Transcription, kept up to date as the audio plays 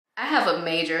I have a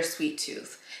major sweet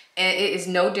tooth, and it is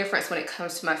no difference when it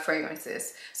comes to my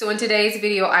fragrances. So in today's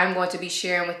video, I'm going to be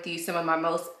sharing with you some of my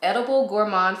most edible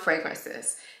gourmand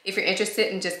fragrances. If you're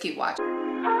interested, and just keep watching.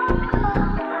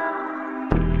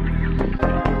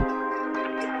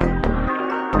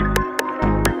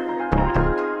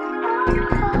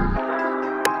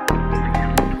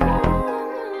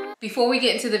 Before we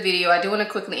get into the video, I do want to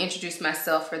quickly introduce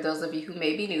myself for those of you who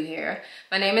may be new here.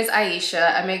 My name is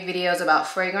Ayesha. I make videos about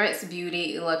fragrance,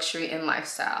 beauty, luxury, and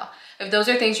lifestyle. If those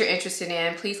are things you're interested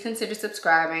in, please consider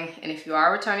subscribing. And if you are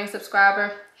a returning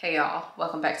subscriber, hey y'all,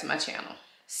 welcome back to my channel.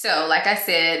 So like I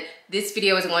said, this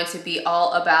video is going to be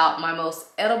all about my most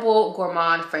edible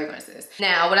gourmand fragrances.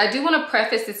 Now, what I do want to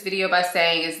preface this video by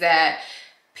saying is that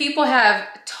people have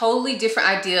totally different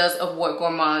ideas of what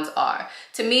gourmands are.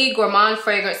 To me, gourmand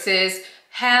fragrances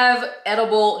have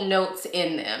edible notes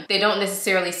in them. They don't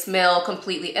necessarily smell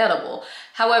completely edible.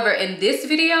 However, in this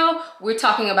video, we're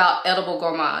talking about edible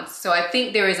gourmands. So I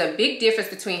think there is a big difference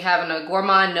between having a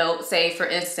gourmand note, say for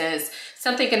instance,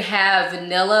 something can have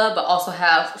vanilla but also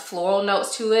have floral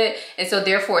notes to it. And so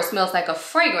therefore it smells like a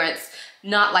fragrance,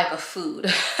 not like a food.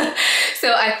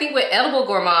 So I think with edible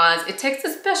gourmands, it takes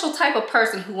a special type of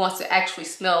person who wants to actually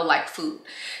smell like food.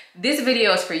 This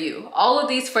video is for you. All of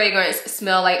these fragrances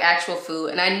smell like actual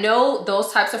food. And I know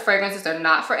those types of fragrances are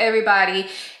not for everybody.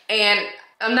 And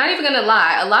I'm not even gonna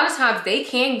lie, a lot of times they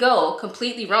can go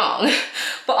completely wrong.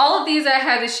 But all of these that I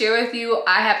have to share with you,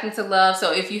 I happen to love.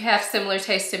 So if you have similar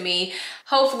taste to me,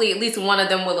 hopefully at least one of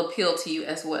them will appeal to you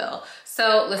as well.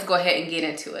 So let's go ahead and get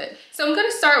into it. So I'm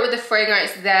gonna start with the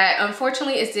fragrance that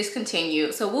unfortunately is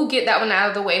discontinued. So we'll get that one out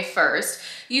of the way first.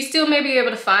 You still may be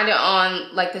able to find it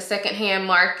on like the secondhand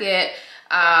market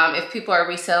if people are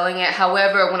reselling it.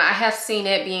 However, when I have seen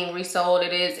it being resold,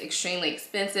 it is extremely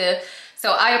expensive.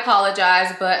 So I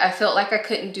apologize, but I felt like I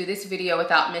couldn't do this video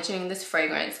without mentioning this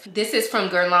fragrance. This is from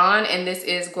Guerlain, and this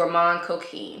is Gourmand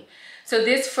Coquin. So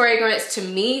this fragrance to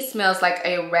me smells like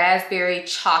a raspberry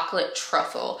chocolate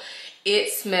truffle.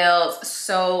 It smells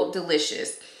so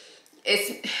delicious.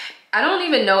 I don't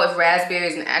even know if raspberry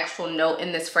is an actual note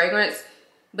in this fragrance,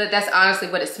 but that's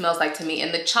honestly what it smells like to me.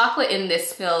 And the chocolate in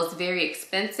this smells very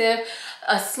expensive,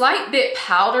 a slight bit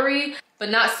powdery,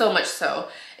 but not so much so.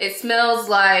 It smells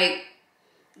like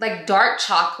dark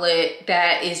chocolate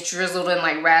that is drizzled in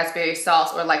like raspberry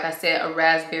sauce, or like I said, a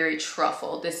raspberry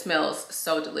truffle. This smells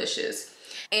so delicious.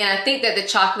 And I think that the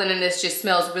chocolate in this just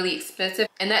smells really expensive,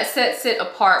 and that sets it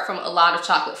apart from a lot of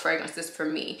chocolate fragrances for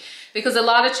me, because a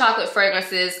lot of chocolate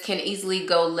fragrances can easily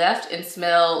go left and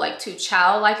smell like too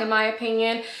chow-like in my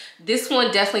opinion. This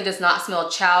one definitely does not smell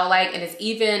chow-like, and is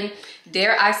even,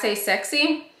 dare I say,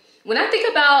 sexy. When I think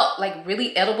about like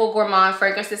really edible gourmand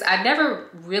fragrances, I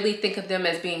never really think of them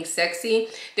as being sexy.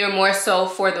 They're more so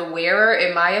for the wearer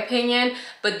in my opinion.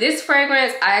 But this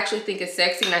fragrance I actually think is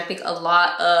sexy, and I think a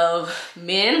lot of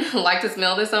men like to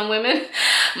smell this on women.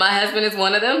 My husband is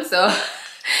one of them, so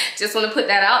just want to put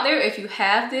that out there. If you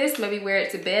have this, maybe wear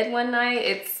it to bed one night.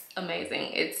 It's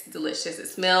amazing. It's delicious. It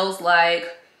smells like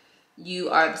you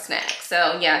are the snack.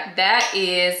 So yeah, that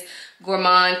is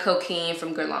Gourmand Coquin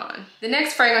from Guerlain. The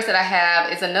next fragrance that I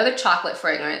have is another chocolate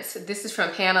fragrance. This is from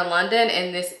Panna London,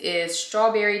 and this is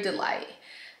Strawberry Delight.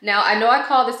 Now, I know I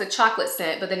call this a chocolate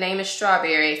scent, but the name is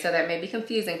strawberry, so that may be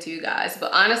confusing to you guys.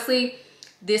 But honestly,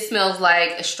 this smells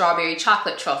like a strawberry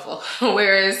chocolate truffle,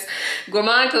 whereas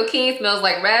Gourmand Coquin smells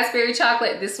like raspberry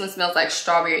chocolate. This one smells like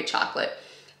strawberry chocolate,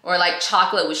 or like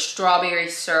chocolate with strawberry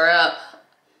syrup.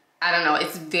 I don't know.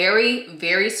 It's very,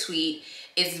 very sweet.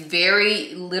 It's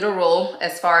very literal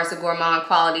as far as the gourmand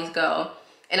qualities go.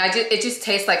 And it just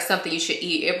tastes like something you should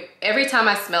eat. Every time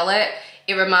I smell it,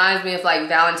 it reminds me of like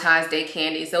Valentine's Day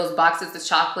candies. Those boxes of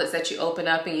chocolates that you open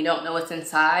up and you don't know what's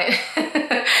inside.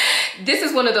 This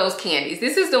is one of those candies.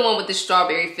 This is the one with the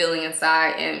strawberry filling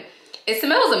inside. And it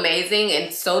smells amazing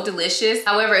and so delicious.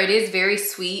 However, it is very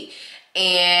sweet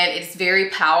and it's very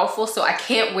powerful. So I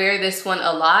can't wear this one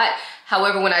a lot.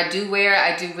 However, when I do wear it,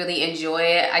 I do really enjoy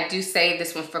it. I do save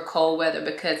this one for cold weather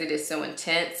because it is so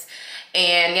intense.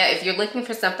 And yeah, if you're looking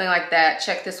for something like that,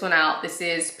 check this one out. This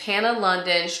is Panna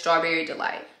London Strawberry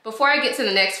Delight. Before I get to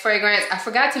the next fragrance, I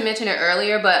forgot to mention it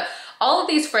earlier, but all of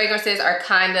these fragrances are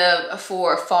kind of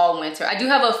for fall, winter. I do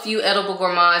have a few edible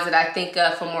gourmands that I think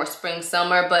of for more spring,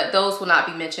 summer, but those will not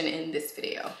be mentioned in this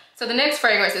video. So the next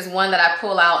fragrance is one that I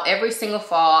pull out every single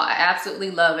fall. I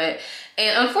absolutely love it.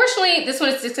 And unfortunately, this one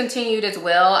is discontinued as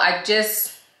well. I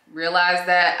just realized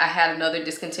that I had another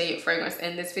discontinued fragrance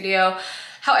in this video.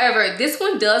 However, this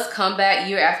one does come back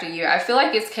year after year. I feel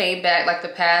like it's came back like the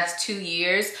past 2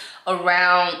 years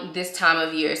around this time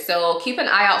of year. So keep an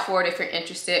eye out for it if you're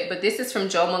interested. But this is from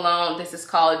Jo Malone. This is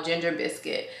called Ginger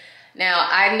Biscuit. Now,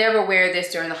 I never wear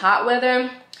this during the hot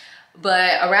weather,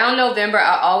 but around November,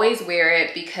 I always wear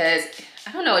it because,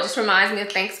 I don't know, it just reminds me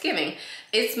of Thanksgiving.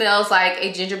 It smells like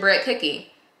a gingerbread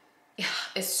cookie. Yeah,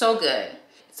 it's so good.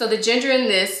 So the ginger in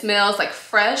this smells like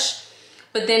fresh,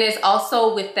 but then it's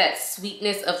also with that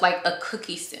sweetness of like a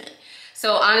cookie scent.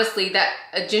 So honestly, that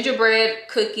a gingerbread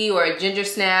cookie or a ginger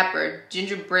snap or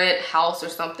gingerbread house or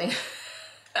something,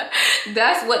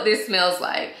 that's what this smells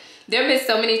like. There have been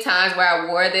so many times where I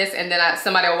wore this and then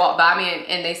somebody will walk by me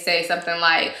and they say something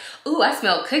like, ooh, I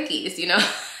smell cookies, you know,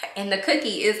 and the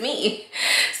cookie is me.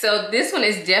 So this one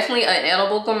is definitely an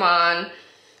edible gourmand.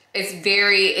 It's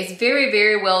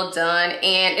very well done,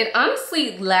 and it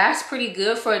honestly lasts pretty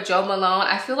good for a Jo Malone.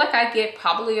 I feel like I get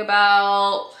probably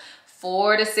about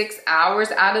 4 to 6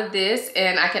 hours out of this,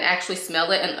 and I can actually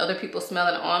smell it and other people smell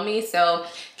it on me. So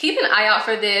keep an eye out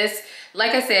for this.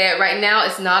 Like I said, right now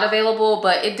it's not available,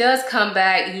 but it does come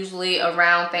back usually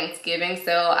around Thanksgiving.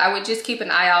 So I would just keep an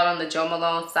eye out on the Jo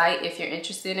Malone site if you're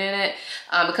interested in it.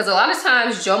 Because a lot of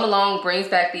times Jo Malone brings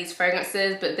back these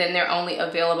fragrances, but then they're only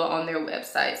available on their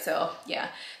website. So yeah,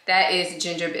 that is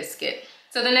Ginger Biscuit.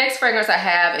 So the next fragrance I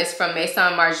have is from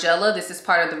Maison Margiela. This is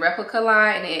part of the replica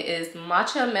line, and it is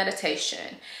Matcha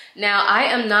Meditation. Now, I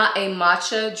am not a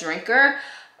matcha drinker,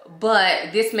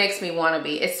 but this makes me want to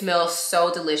be. It smells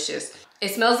so delicious. It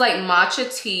smells like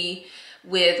matcha tea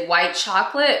with white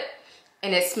chocolate,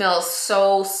 and it smells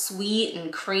so sweet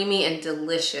and creamy and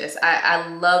delicious. I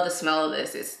love the smell of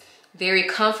this. It's very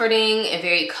comforting and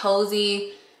very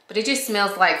cozy, but it just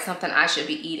smells like something I should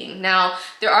be eating. Now,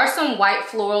 there are some white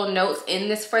floral notes in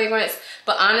this fragrance,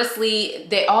 but honestly,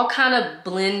 they all kind of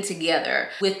blend together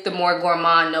with the more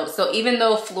gourmand notes. So even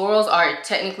though florals are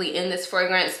technically in this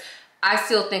fragrance, I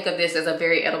still think of this as a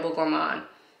very edible gourmand.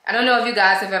 I don't know if you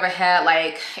guys have ever had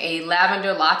like a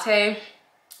lavender latte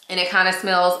and it kind of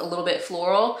smells a little bit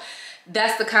floral.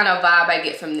 That's the kind of vibe I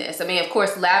get from this. I mean, of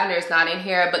course, lavender is not in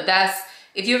here, but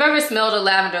if you've ever smelled a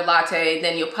lavender latte,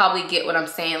 then you'll probably get what I'm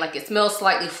saying. Like, it smells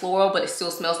slightly floral, but it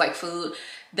still smells like food.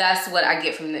 That's what I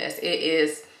get from this. It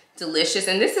is delicious.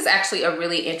 And this is actually a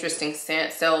really interesting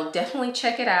scent. So definitely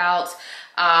check it out.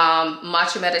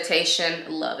 Matcha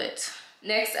Meditation, love it.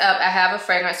 Next up, I have a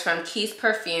fragrance from Keys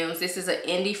Perfumes. This is an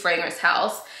indie fragrance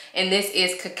house, and this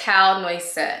is Cacao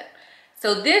Noisette.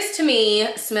 So this to me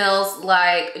smells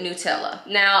like Nutella.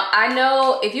 Now, I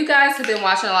know if you guys have been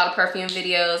watching a lot of perfume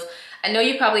videos, I know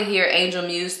you probably hear Angel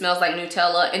Muse smells like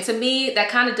Nutella, and to me, that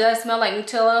kind of does smell like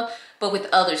Nutella, but with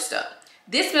other stuff.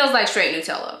 This smells like straight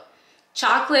Nutella.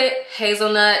 Chocolate,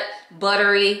 hazelnut,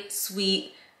 buttery,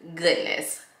 sweet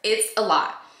goodness. It's a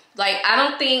lot. Like, I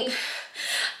don't think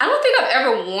I've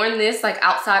ever worn this like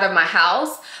outside of my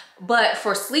house, but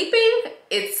for sleeping,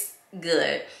 it's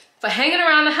good. For hanging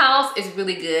around the house, it's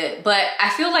really good. But I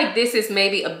feel like this is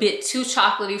maybe a bit too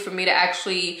chocolatey for me to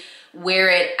actually wear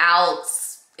it out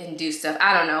and do stuff.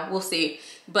 I don't know, we'll see.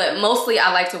 But mostly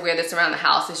I like to wear this around the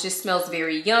house. It just smells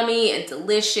very yummy and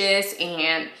delicious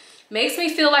and makes me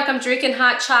feel like I'm drinking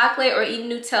hot chocolate or eating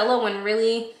Nutella when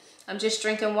really I'm just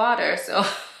drinking water. So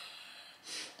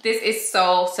this is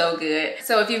so good.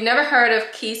 So if you've never heard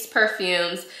of Keys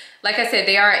Perfumes, like I said,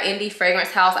 they are an indie fragrance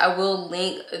house. I will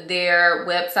link their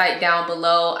website down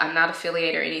below. I'm not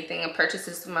affiliated or anything. I purchased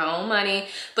this with my own money,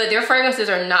 but their fragrances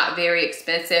are not very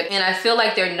expensive, and I feel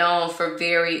like they're known for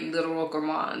very literal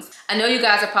gourmands. I know you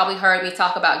guys have probably heard me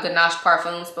talk about Ganache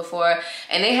Parfums before,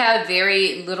 and they have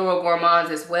very literal gourmands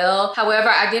as well. However,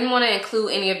 I didn't want to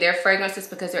include any of their fragrances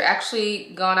because they're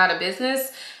actually gone out of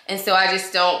business. And so I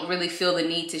just don't really feel the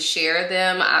need to share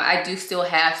them. I do still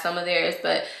have some of theirs,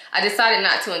 but I decided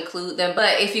not to include them.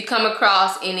 But if you come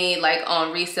across any like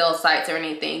on resale sites or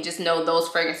anything, just know those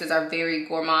fragrances are very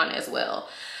gourmand as well.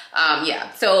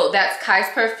 Yeah, so that's Keys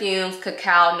Perfumes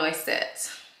Cacao Noisette.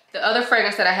 The other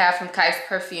fragrance that I have from Keys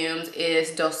Perfumes is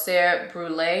Douceur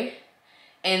Brulee,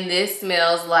 and this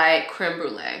smells like creme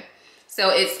brulee.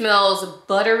 So it smells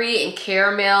buttery and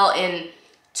caramel and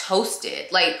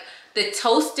toasted. Like, the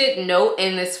toasted note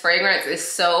in this fragrance is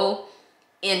so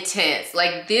intense.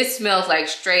 Like, this smells like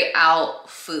straight out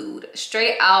food,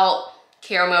 straight out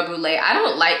caramel brulee. I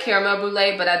don't like caramel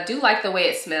brulee, but I do like the way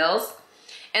it smells.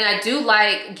 And I do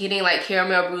like getting like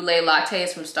caramel brulee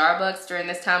lattes from Starbucks during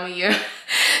this time of year.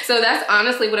 So that's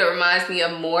honestly what it reminds me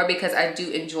of more, because I do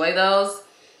enjoy those.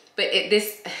 But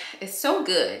this is so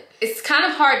good. It's kind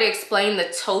of hard to explain the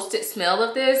toasted smell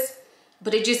of this,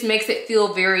 but it just makes it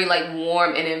feel very like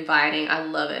warm and inviting. I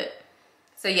love it.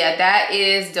 So yeah, that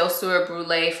is Douceur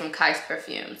Brulee from Keys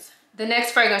Perfumes. The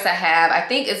next fragrance I have, I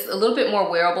think is a little bit more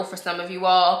wearable for some of you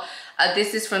all.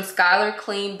 This is from Skylar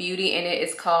Clean Beauty, and it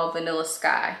is called Vanilla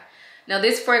Sky. Now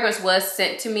this fragrance was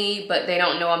sent to me, but they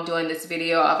don't know I'm doing this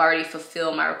video. I've already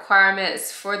fulfilled my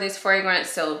requirements for this fragrance,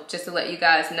 so just to let you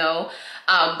guys know.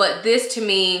 But this to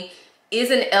me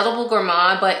is an edible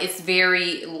gourmand, but it's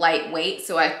very lightweight.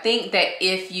 So I think that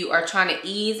if you are trying to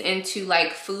ease into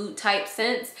like food type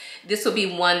scents, this will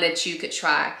be one that you could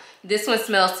try. This one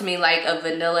smells to me like a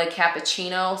vanilla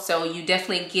cappuccino, so you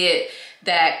definitely get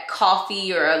that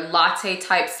coffee or a latte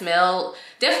type smell.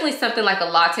 Definitely something like a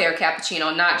latte or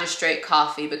cappuccino, not just straight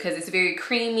coffee, because it's very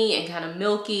creamy and kind of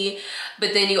milky.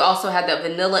 But then you also have that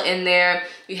vanilla in there.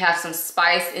 You have some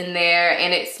spice in there,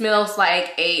 and it smells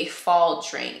like a fall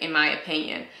drink in my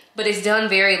opinion. But it's done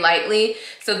very lightly.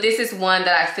 So this is one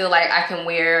that I feel like I can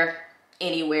wear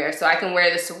anywhere. So I can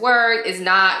wear this to work. It's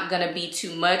not gonna be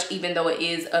too much, even though it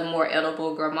is a more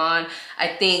edible gourmand. I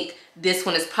think this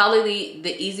one is probably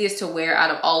the easiest to wear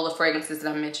out of all the fragrances that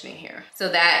I'm mentioning here. So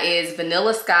that is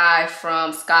Vanilla Sky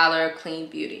from Skylar Clean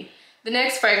Beauty. The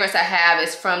next fragrance I have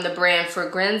is from the brand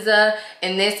Fragranza,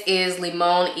 and this is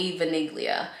Limone y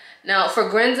Vaniglia. Now,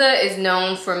 Fragranza is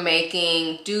known for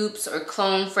making dupes or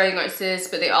clone fragrances,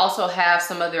 but they also have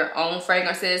some of their own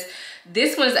fragrances.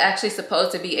 This one is actually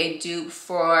supposed to be a dupe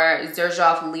for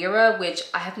Xerjoff Lyra, which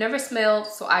I have never smelled,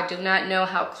 so I do not know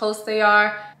how close they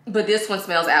are, but this one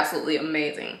smells absolutely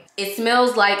amazing. It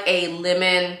smells like a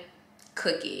lemon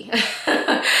cookie,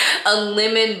 a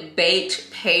lemon baked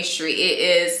pastry. It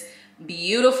is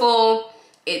beautiful,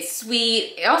 it's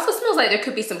sweet. It also smells like there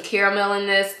could be some caramel in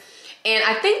this. And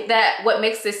I think that what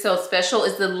makes this so special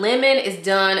is the lemon is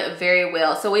done very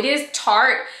well. So it is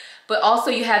tart, but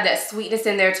also you have that sweetness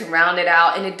in there to round it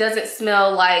out, and it doesn't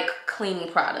smell like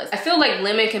cleaning products. I feel like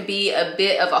lemon can be a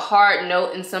bit of a hard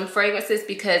note in some fragrances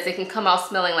because it can come off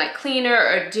smelling like cleaner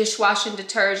or dishwashing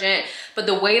detergent, but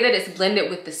the way that it's blended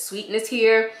with the sweetness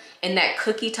here and that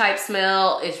cookie type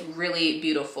smell is really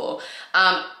beautiful.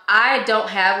 I don't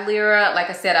have Lyra. Like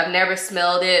I said, I've never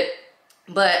smelled it.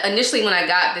 But initially when I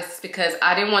got this, because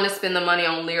I didn't want to spend the money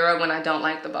on Lyra when I don't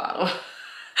like the bottle.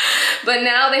 But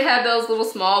now they have those little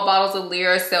small bottles of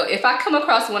Lyra. So if I come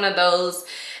across one of those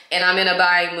and I'm in a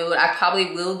buying mood, I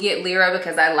probably will get Lyra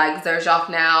because I like Xerjoff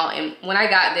now. And when I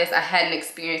got this, I hadn't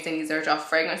experienced any Xerjoff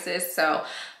fragrances. So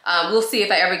we'll see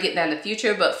if I ever get that in the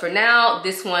future. But for now,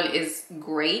 this one is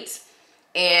great.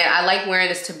 And I like wearing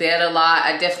this to bed a lot.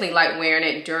 I definitely like wearing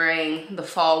it during the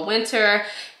fall, winter,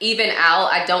 even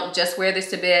out. I don't just wear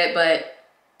this to bed, but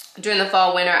during the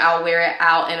fall, winter, I'll wear it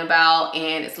out and about,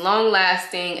 and it's long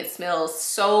lasting. It smells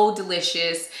so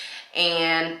delicious.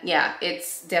 And yeah,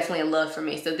 it's definitely a love for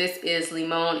me. So this is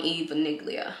Limone y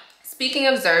Vaniglia. Speaking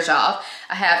of Xerjoff,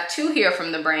 I have two here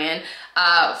from the brand.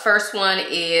 First one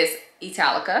is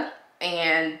Italica,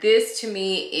 and this to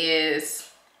me is,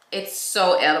 it's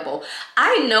so edible.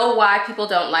 I know why people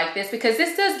don't like this, because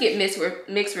this does get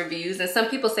mixed reviews, and some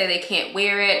people say they can't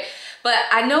wear it, but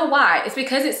I know why. It's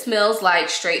because it smells like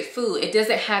straight food. It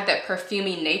doesn't have that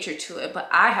perfumey nature to it, but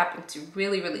I happen to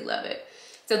really, really love it.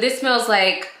 So this smells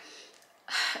like,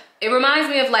 it reminds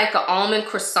me of like an almond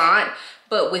croissant,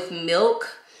 but with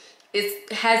milk.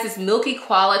 It has this milky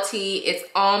quality. It's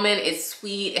almond, it's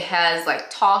sweet. It has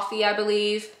like toffee, I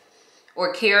believe,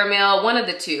 or caramel, one of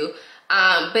the two.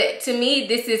 But to me,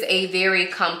 this is a very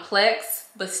complex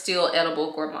but still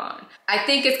edible gourmand. I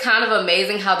think it's kind of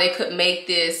amazing how they could make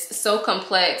this so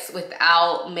complex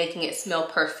without making it smell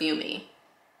perfumey,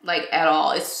 like at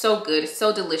all. It's so good, it's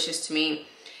so delicious to me.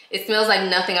 It smells like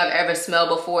nothing I've ever smelled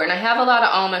before. And I have a lot of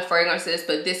almond fragrances,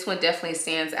 but this one definitely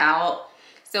stands out.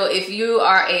 So if you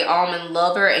are a almond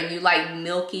lover and you like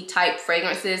milky type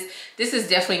fragrances, this is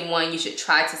definitely one you should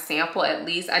try to sample at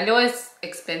least. I know it's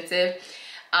expensive,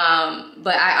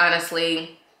 but I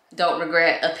honestly don't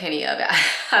regret a penny of it.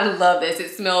 I love this.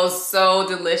 It smells so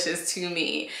delicious to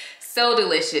me. So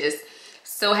delicious.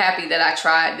 So happy that I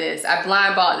tried this. I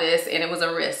blind bought this and it was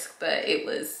a risk, but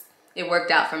it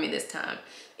worked out for me this time.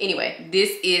 Anyway,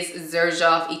 this is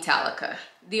Xerjoff Italica.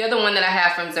 The other one that I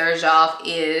have from Xerjoff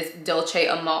is Dolce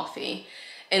Amalfi.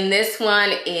 And this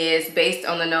one is based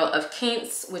on the note of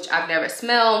quince, which I've never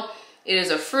smelled. It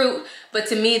is a fruit, but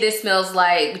to me this smells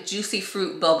like juicy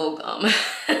fruit bubble gum.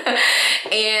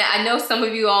 And I know some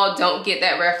of you all don't get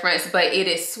that reference, but it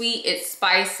is sweet, it's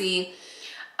spicy.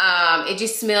 It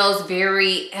just smells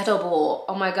very edible.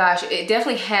 Oh my gosh, it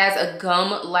definitely has a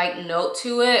gum-like note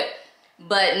to it,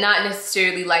 but not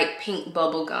necessarily like pink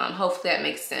bubble gum. Hopefully that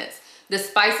makes sense. The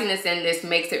spiciness in this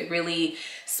makes it really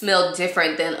smell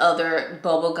different than other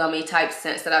bubblegummy type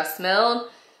scents that I've smelled.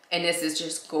 And this is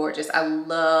just gorgeous. I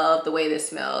love the way this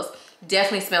smells.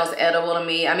 Definitely smells edible to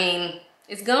me. I mean,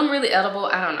 is gum really edible?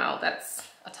 I don't know. That's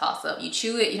a toss-up. You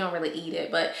chew it, you don't really eat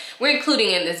it, but we're including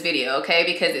it in this video, okay?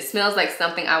 Because it smells like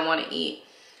something I want to eat.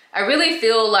 I really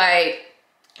feel like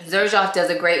Xerjoff does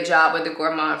a great job with the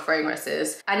Gourmand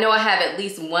fragrances. I know I have at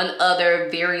least one other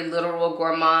very literal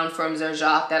Gourmand from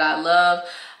Xerjoff that I love,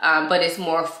 but it's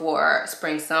more for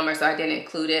spring summer, so I didn't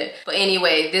include it. But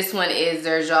anyway, this one is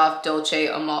Xerjoff Dolce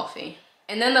Amalfi.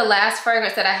 And then the last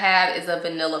fragrance that I have is a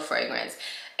vanilla fragrance.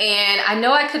 And I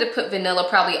know I could have put vanilla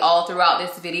probably all throughout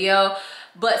this video,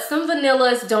 but some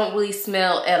vanillas don't really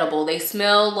smell edible. They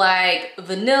smell like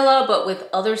vanilla, but with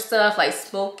other stuff like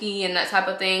smoky and that type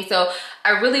of thing. So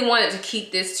I really wanted to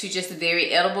keep this to just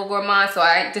very edible Gourmand. So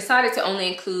I decided to only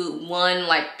include one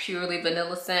like purely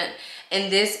vanilla scent.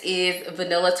 And this is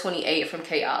Vanilla 28 from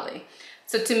Kayali.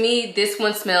 So to me, this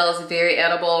one smells very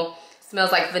edible.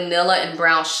 Smells like vanilla and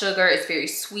brown sugar. It's very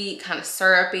sweet, kind of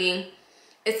syrupy.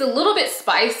 It's a little bit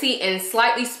spicy and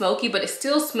slightly smoky, but it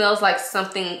still smells like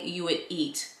something you would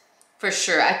eat for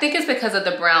sure. I think it's because of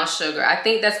the brown sugar. I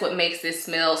think that's what makes this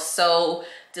smell so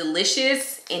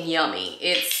delicious and yummy.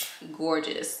 It's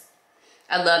gorgeous.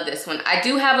 I love this one. I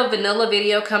do have a vanilla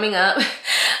video coming up.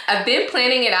 I've been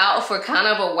planning it out for kind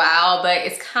of a while, but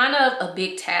it's kind of a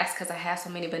big task because I have so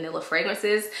many vanilla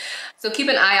fragrances. So keep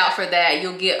an eye out for that.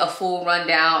 You'll get a full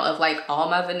rundown of like all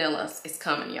my vanillas. It's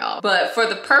coming, y'all. But for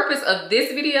the purpose of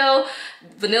this video,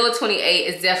 Vanilla 28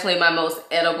 is definitely my most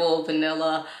edible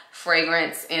vanilla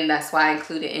fragrance, and that's why I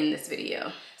include it in this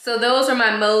video. So those are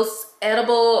my most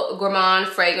edible Gourmand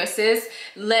fragrances.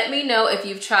 Let me know if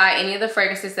you've tried any of the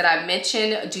fragrances that I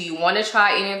mentioned. Do you want to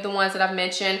try any of the ones that I've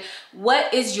mentioned?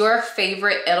 What is your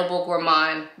favorite edible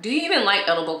Gourmand? Do you even like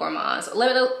edible Gourmands?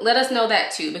 Let us know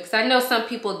that too, because I know some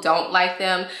people don't like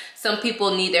them. Some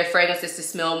people need their fragrances to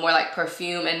smell more like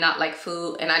perfume and not like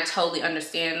food, and I totally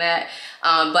understand that.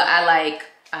 But I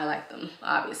like them,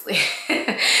 obviously.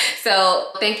 So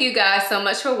thank you guys so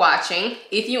much for watching.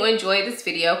 If you enjoyed this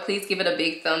video, please give it a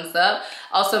big thumbs up.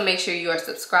 Also make sure you are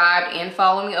subscribed and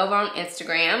follow me over on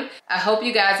Instagram. I hope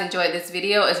you guys enjoyed this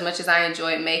video as much as I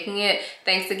enjoyed making it.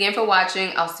 Thanks again for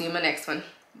watching. I'll see you in my next one.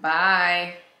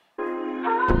 Bye.